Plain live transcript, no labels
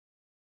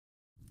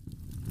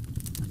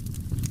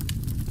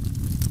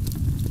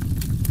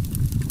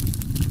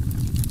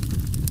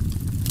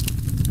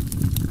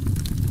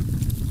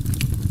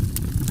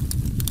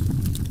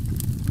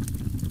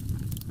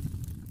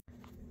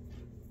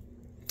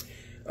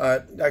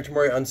Dr.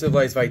 Morey,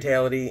 Uncivilized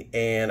Vitality,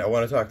 and I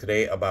want to talk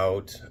today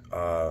about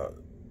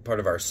part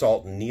of our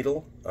salt and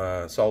needle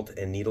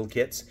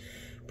kits,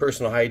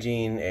 personal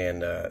hygiene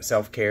and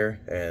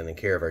self-care and the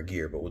care of our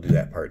gear, but we'll do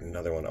that part in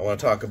another one. I want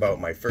to talk about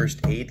my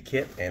first aid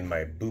kit and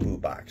my boo-boo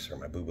box, or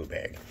my boo-boo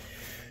bag.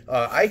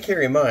 I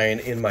carry mine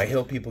in my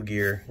Hill People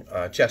Gear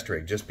chest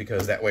rig, just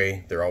because that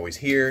way they're always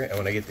here, and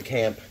when I get to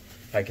camp,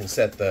 I can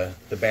set the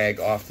bag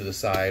off to the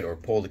side or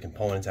pull the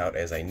components out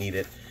as I need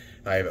it.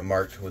 I have it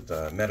marked with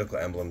a medical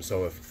emblem,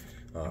 so if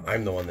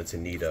I'm the one that's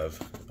in need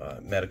of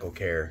medical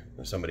care,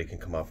 somebody can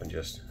come up and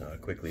just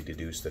quickly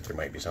deduce that there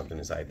might be something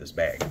inside this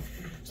bag.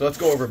 So let's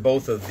go over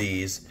both of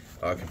these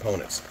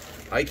components.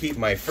 I keep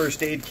my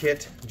first aid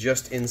kit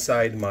just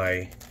inside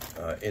my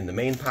in the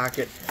main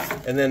pocket,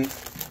 and then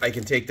I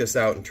can take this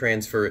out and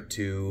transfer it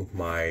to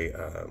my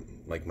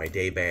like my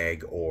day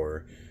bag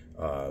or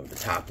the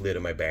top lid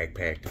of my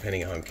backpack,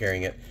 depending on how I'm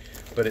carrying it.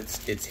 But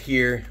it's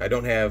here. I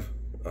don't have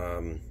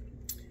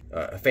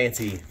a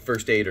fancy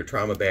first aid or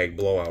trauma bag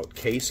blowout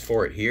case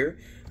for it here.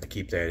 I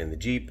keep that in the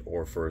Jeep,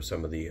 or for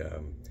some of the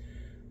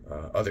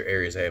other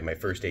areas I have my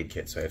first aid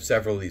kit. So I have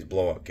several of these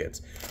blowout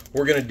kits.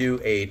 We're going to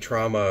do a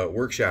trauma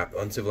workshop,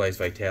 Uncivilized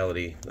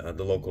Vitality,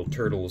 the local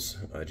Turtles,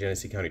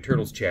 Genesee County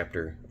Turtles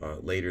chapter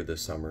later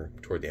this summer,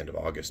 toward the end of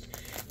August,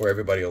 where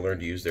everybody will learn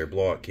to use their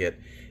blowout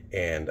kit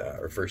and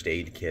or first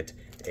aid kit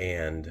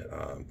and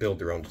build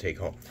their own to take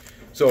home.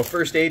 So a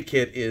first aid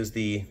kit is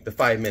the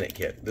 5-minute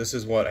kit. This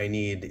is what I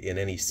need in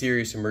any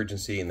serious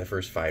emergency in the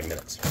first 5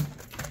 minutes.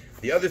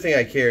 The other thing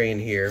I carry in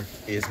here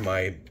is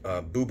my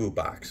boo-boo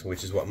box,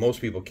 which is what most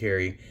people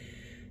carry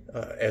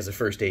as a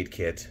first aid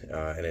kit,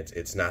 and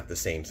it's not the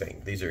same thing.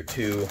 These are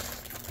two.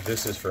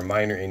 This is for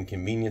minor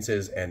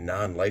inconveniences and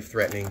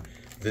non-life-threatening.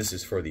 This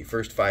is for the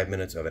first 5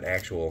 minutes of an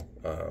actual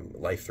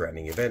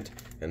life-threatening event,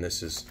 and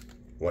this is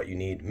what you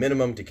need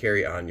minimum to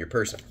carry on your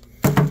person.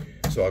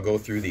 So I'll go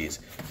through these.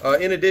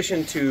 In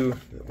addition to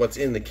what's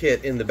in the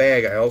kit, in the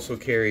bag, I also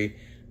carry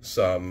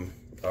some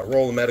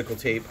roll of medical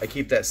tape. I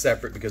keep that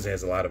separate because it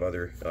has a lot of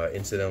other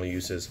incidental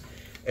uses.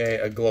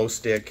 A glow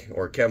stick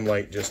or chem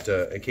light, just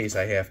in case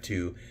I have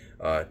to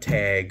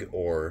tag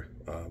or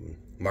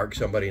mark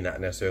somebody, not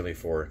necessarily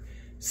for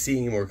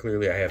seeing more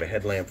clearly. I have a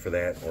headlamp for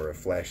that, or a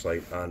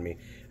flashlight on me.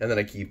 And then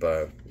I keep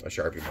a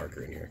Sharpie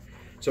marker in here.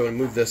 So I'm going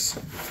to move this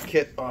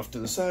kit off to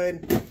the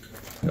side.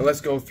 And let's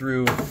go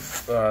through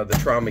the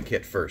trauma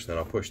kit first, then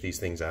I'll push these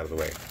things out of the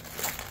way.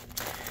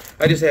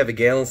 I just have a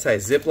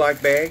gallon-sized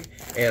Ziploc bag,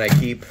 and I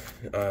keep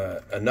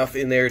enough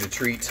in there to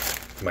treat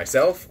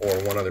myself or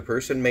one other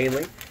person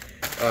mainly.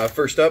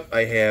 First up,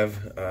 I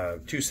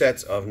have 2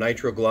 sets of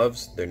nitro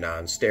gloves. They're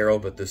non-sterile,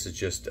 but this is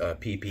just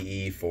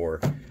PPE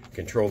for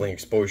controlling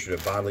exposure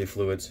to bodily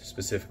fluids,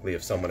 specifically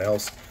of someone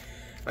else.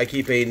 I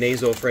keep a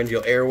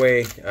nasopharyngeal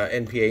airway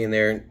NPA in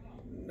there,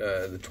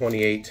 the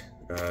 28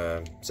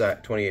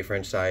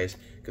 French size,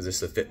 because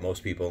this will fit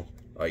most people,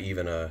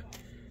 even a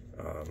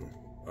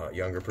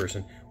younger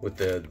person, with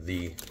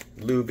the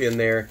lube in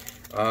there.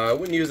 I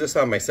wouldn't use this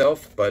on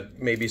myself, but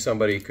maybe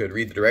somebody could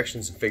read the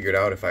directions and figure it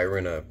out if I were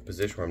in a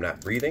position where I'm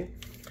not breathing.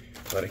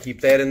 But I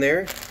keep that in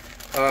there.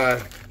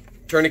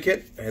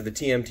 Tourniquet, I have the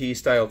TMT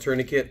style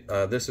tourniquet.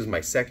 This is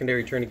my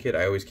secondary tourniquet.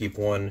 I always keep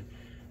one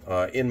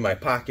in my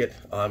pocket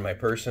on my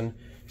person,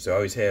 so I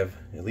always have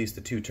at least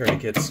the 2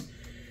 tourniquets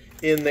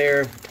in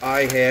there.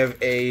 I have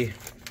a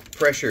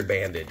pressure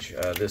bandage.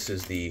 This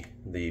is the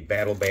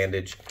battle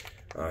bandage,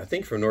 I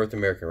think from North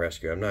American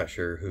Rescue. I'm not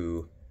sure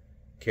who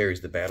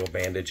carries the battle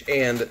bandage,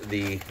 and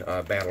the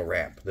battle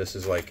wrap. This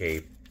is like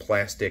a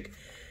plastic,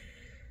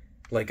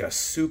 like a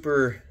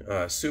super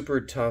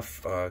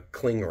tough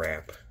cling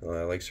wrap,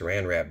 like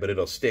saran wrap, but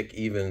it'll stick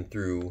even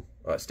through,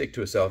 stick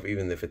to itself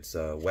even if it's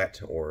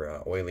wet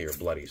or oily or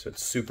bloody. So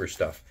it's super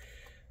stuff,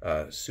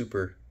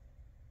 super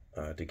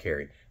to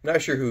carry. I'm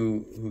not sure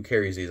who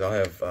carries these. I'll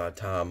have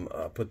Tom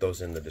put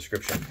those in the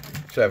description.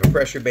 So I have a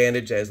pressure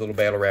bandage that has a little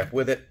battle wrap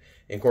with it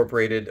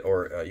incorporated,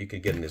 or you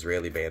could get an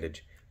Israeli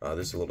bandage.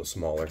 This is a little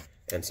smaller,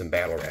 and some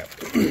battle wrap.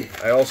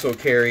 I also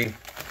carry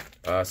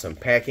some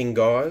packing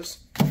gauze.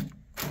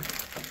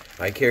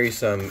 I carry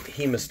some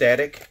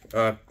hemostatic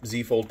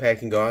Z-fold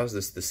packing gauze.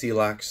 This is the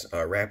Celox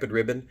Rapid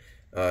Ribbon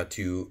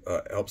to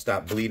help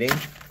stop bleeding.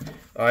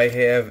 I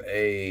have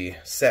a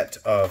set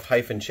of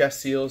hyphen chest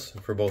seals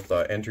for both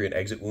entry and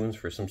exit wounds,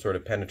 for some sort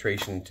of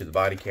penetration to the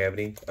body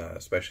cavity,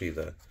 especially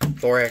the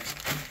thorax.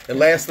 And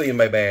lastly, in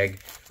my bag,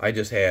 I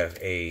just have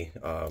a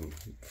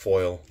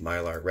foil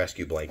Mylar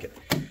rescue blanket.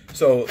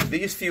 So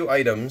these few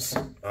items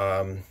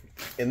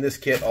in this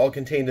kit, all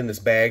contained in this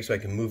bag so I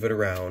can move it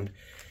around,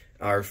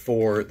 are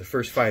for the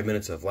first 5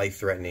 minutes of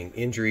life-threatening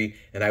injury,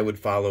 and I would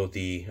follow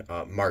the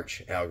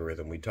March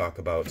algorithm. We talk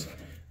about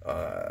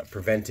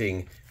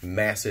preventing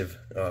massive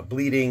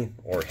bleeding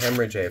or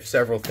hemorrhage. I have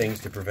several things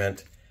to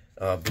prevent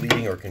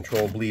bleeding or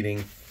control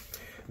bleeding.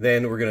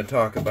 Then we're going to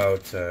talk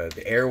about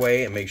the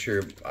airway and make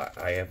sure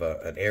I have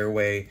an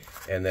airway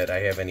and that I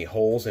have any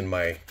holes in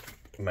my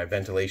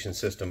ventilation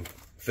system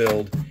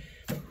filled.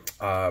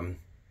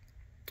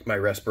 My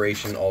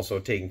respiration, also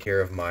taking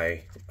care of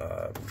my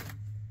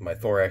my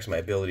thorax, my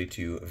ability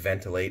to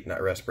ventilate, not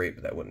respirate,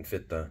 but that wouldn't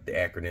fit the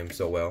acronym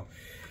so well.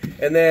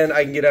 And then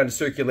I can get onto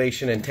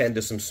circulation and tend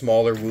to some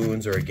smaller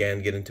wounds, or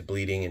again, get into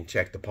bleeding and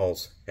check the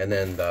pulse. And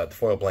then the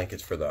foil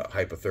blankets for the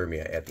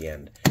hypothermia at the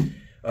end.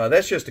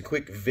 That's just a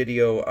quick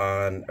video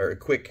on, or a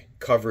quick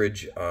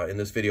coverage in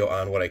this video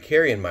on what I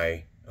carry in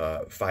my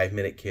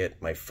 5-minute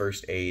kit, my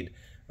first aid,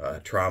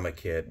 trauma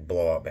kit,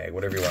 blowout bag,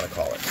 whatever you want to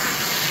call it.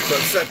 So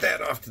set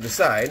that off to the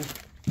side.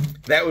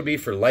 That would be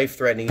for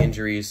life-threatening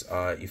injuries.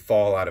 You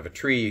fall out of a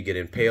tree, you get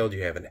impaled,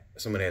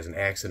 someone has an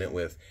accident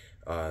with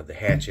the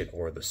hatchet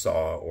or the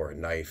saw or a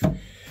knife,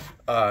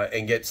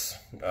 and gets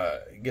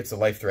a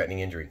life-threatening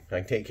injury. I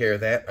can take care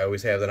of that. I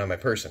always have that on my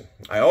person.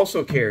 I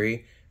also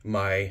carry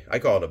I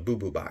call it a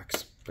boo-boo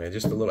box.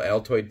 Just a little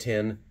Altoid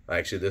tin.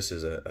 Actually, this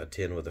is a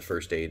tin with a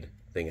first aid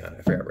thing on it.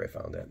 I forgot where I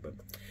found that, but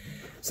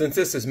since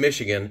this is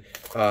Michigan,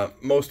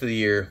 most of the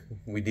year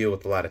we deal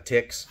with a lot of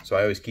ticks, so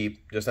I always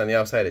keep just on the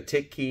outside a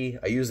tick key.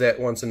 I use that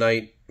once a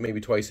night, maybe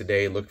twice a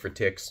day, look for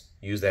ticks,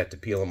 use that to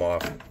peel them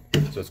off.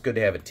 So it's good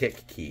to have a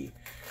tick key.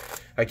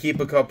 I keep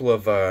a couple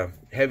of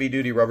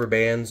heavy-duty rubber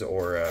bands,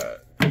 or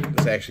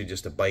it's actually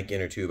just a bike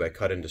inner tube I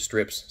cut into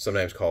strips,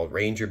 sometimes called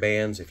Ranger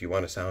bands if you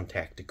want to sound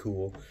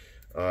tactical.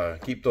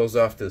 Keep those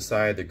off to the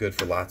side. They're good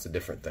for lots of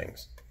different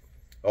things.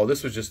 Oh,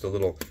 this was just a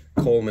little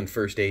Coleman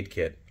first aid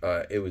kit.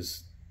 It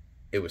was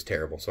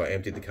terrible, so I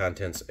emptied the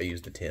contents. I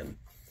used a tin.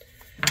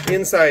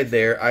 Inside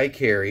there, I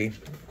carry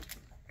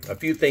a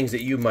few things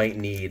that you might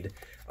need.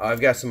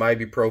 I've got some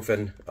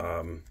ibuprofen,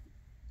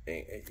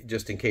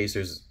 just in case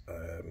there's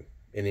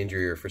an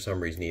injury or for some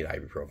reason need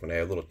ibuprofen. I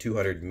have a little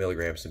 200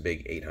 milligrams, some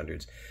big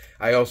 800s.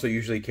 I also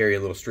usually carry a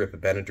little strip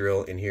of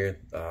Benadryl in here,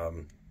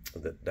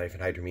 the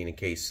diphenhydramine, in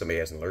case somebody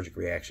has an allergic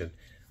reaction.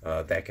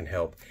 That can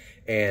help.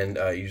 And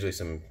usually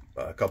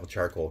a couple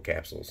charcoal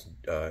capsules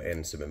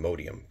and some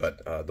Imodium.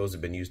 But those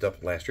have been used up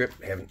in the last trip.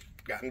 I haven't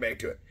gotten back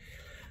to it.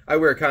 I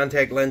wear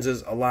contact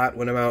lenses a lot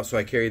when I'm out, so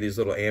I carry these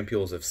little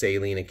ampules of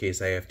saline in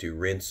case I have to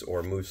rinse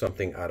or move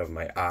something out of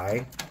my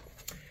eye.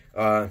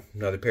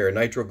 Another pair of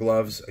nitro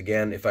gloves,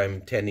 again, if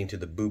I'm tending to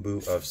the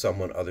boo-boo of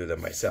someone other than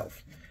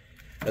myself.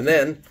 And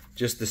then,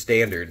 just the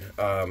standard,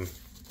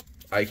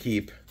 I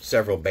keep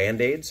several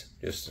Band-Aids,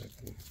 just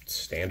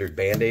standard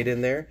Band-Aid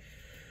in there.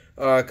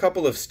 A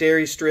couple of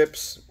steri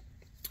strips,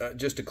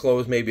 just to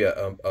close maybe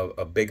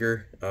a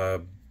bigger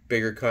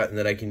cut, and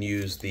then I can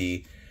use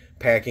the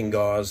packing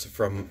gauze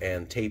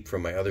and tape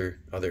from my other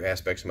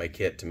aspects of my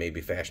kit to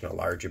maybe fashion a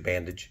larger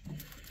bandage.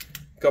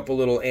 Couple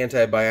little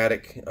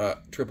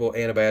triple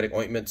antibiotic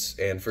ointments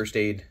and first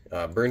aid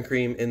burn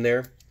cream in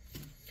there.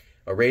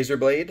 A razor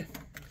blade,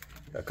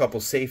 a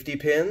couple safety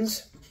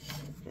pins.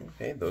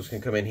 Okay, those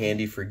can come in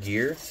handy for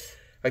gear.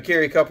 I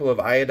carry a couple of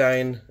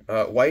iodine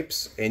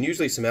wipes, and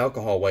usually some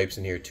alcohol wipes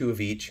in here, 2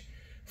 of each,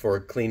 for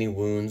cleaning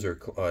wounds or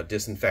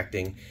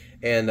disinfecting.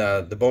 And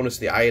the bonus of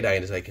the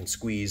iodine is I can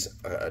squeeze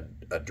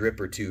a drip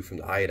or 2 from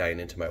the iodine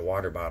into my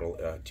water bottle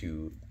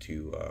to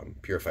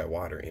purify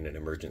water in an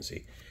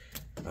emergency.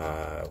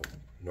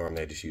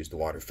 Normally I just use the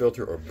water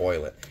filter or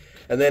boil it.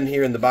 And then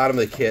here in the bottom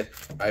of the kit,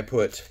 I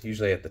put,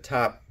 usually at the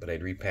top, but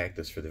I'd repack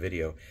this for the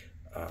video,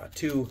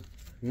 2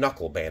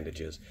 knuckle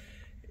bandages.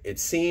 It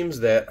seems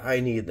that I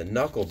need the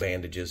knuckle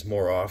bandages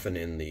more often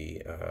in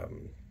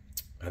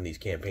on these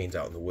campaigns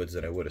out in the woods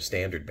than I would a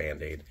standard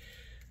Band-Aid.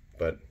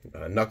 But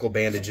knuckle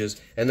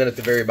bandages, and then at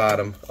the very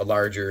bottom, a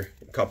larger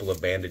couple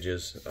of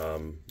bandages,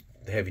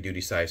 the heavy-duty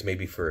size,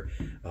 maybe for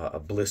a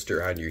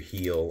blister on your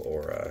heel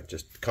or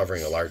just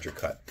covering a larger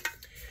cut.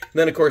 And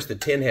then, of course, the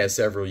tin has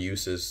several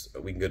uses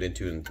we can get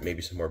into in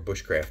maybe some more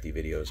bushcrafty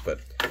videos. But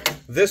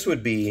this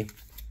would be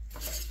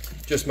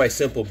just my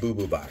simple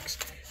boo-boo box.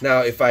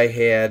 Now, if I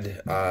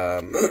had,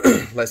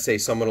 let's say,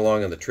 someone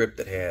along on the trip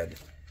that had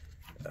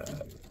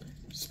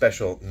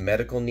special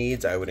medical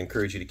needs, I would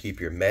encourage you to keep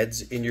your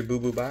meds in your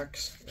boo-boo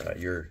box,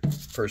 your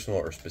personal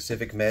or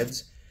specific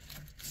meds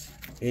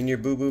in your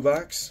boo-boo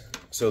box,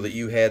 so that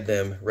you had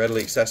them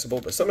readily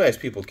accessible. But sometimes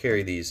people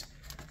carry these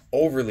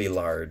overly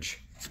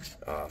large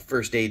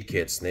first aid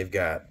kits, and they've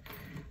got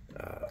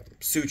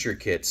suture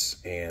kits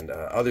and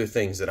other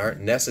things that aren't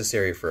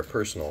necessary for a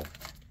personal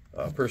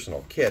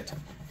kit.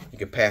 You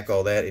can pack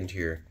all that into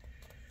your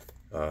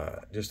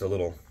just a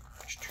little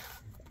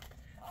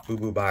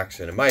boo-boo box.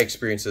 And in my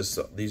experiences,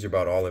 these are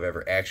about all I've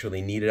ever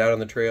actually needed out on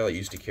the trail. I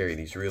used to carry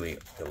these really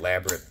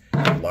elaborate,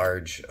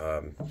 large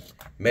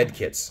med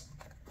kits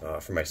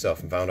for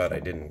myself, and found out I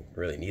didn't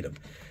really need them.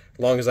 As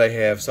long as I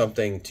have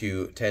something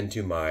to tend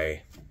to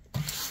my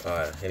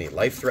any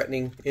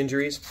life-threatening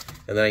injuries,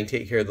 and then I can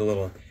take care of the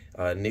little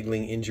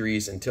niggling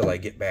injuries until I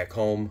get back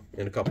home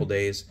in a couple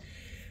days.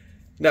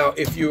 Now,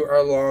 if you are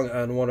along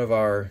on one of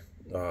our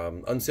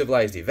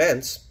Uncivilized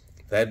events,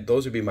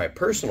 those would be my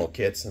personal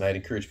kits, and I'd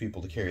encourage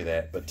people to carry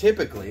that. But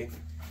typically,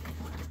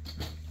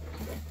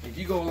 if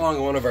you go along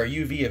on one of our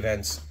UV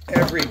events,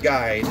 every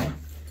guide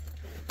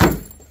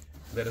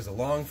that is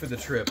along for the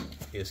trip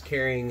is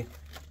carrying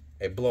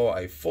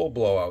a full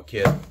blowout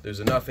kit. There's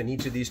enough in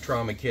each of these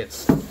trauma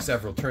kits,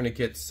 several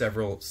tourniquets,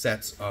 several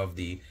sets of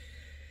the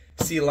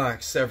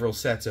C-lock several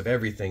sets of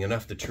everything,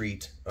 enough to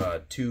treat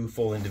 2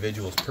 full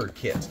individuals per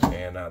kit,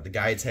 and the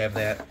guides have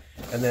that.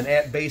 And then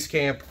at base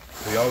camp,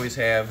 we always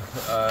have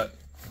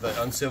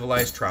the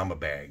Uncivilized trauma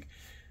bag.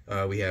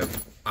 We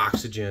have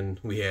oxygen,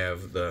 we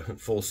have the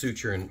full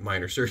suture and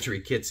minor surgery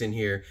kits in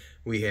here,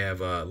 we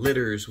have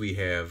litters, we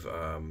have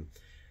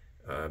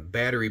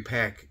battery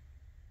pack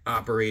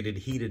operated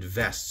heated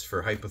vests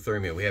for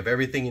hypothermia. We have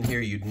everything in here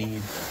you'd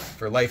need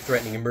for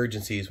life-threatening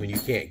emergencies when you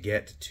can't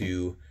get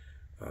to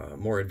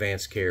more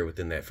advanced care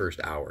within that first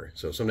hour.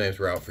 So sometimes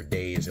we're out for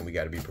days and we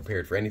got to be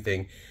prepared for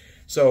anything.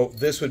 So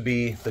this would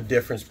be the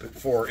difference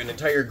for an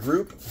entire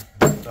group,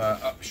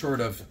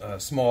 short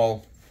of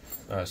small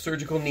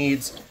surgical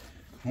needs.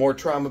 More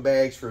trauma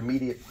bags for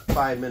immediate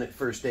 5-minute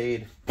first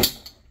aid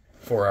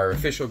for our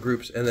official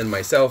groups. And then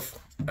myself,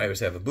 I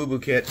always have a boo-boo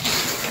kit,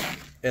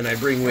 and I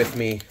bring with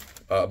me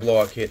a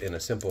blowout kit in a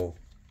simple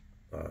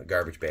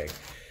garbage bag.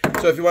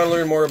 So if you want to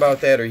learn more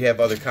about that, or you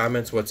have other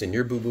comments, what's in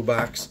your boo-boo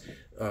box,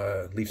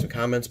 leave some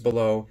comments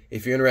below.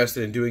 If you're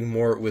interested in doing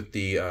more with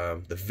the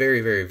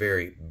very, very,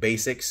 very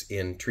basics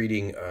in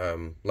treating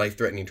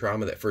life-threatening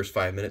trauma, that first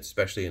 5 minutes,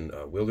 especially in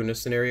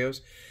wilderness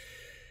scenarios,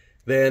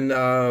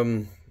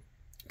 then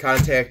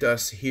contact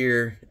us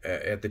here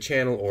at the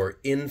channel, or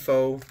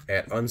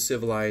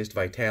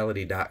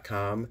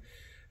info@uncivilizedvitality.com.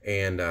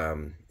 And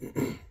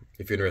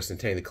if you're interested in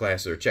attending the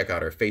classes, or check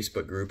out our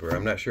Facebook group, or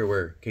I'm not sure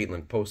where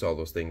Caitlin posts all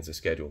those things to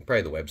schedule,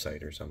 probably the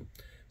website or something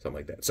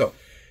like that. So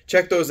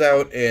check those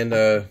out, and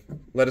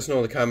let us know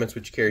in the comments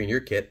what you carry in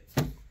your kit.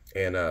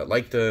 And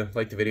like the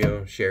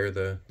video, share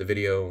the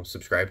video,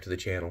 subscribe to the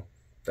channel.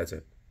 That's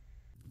it.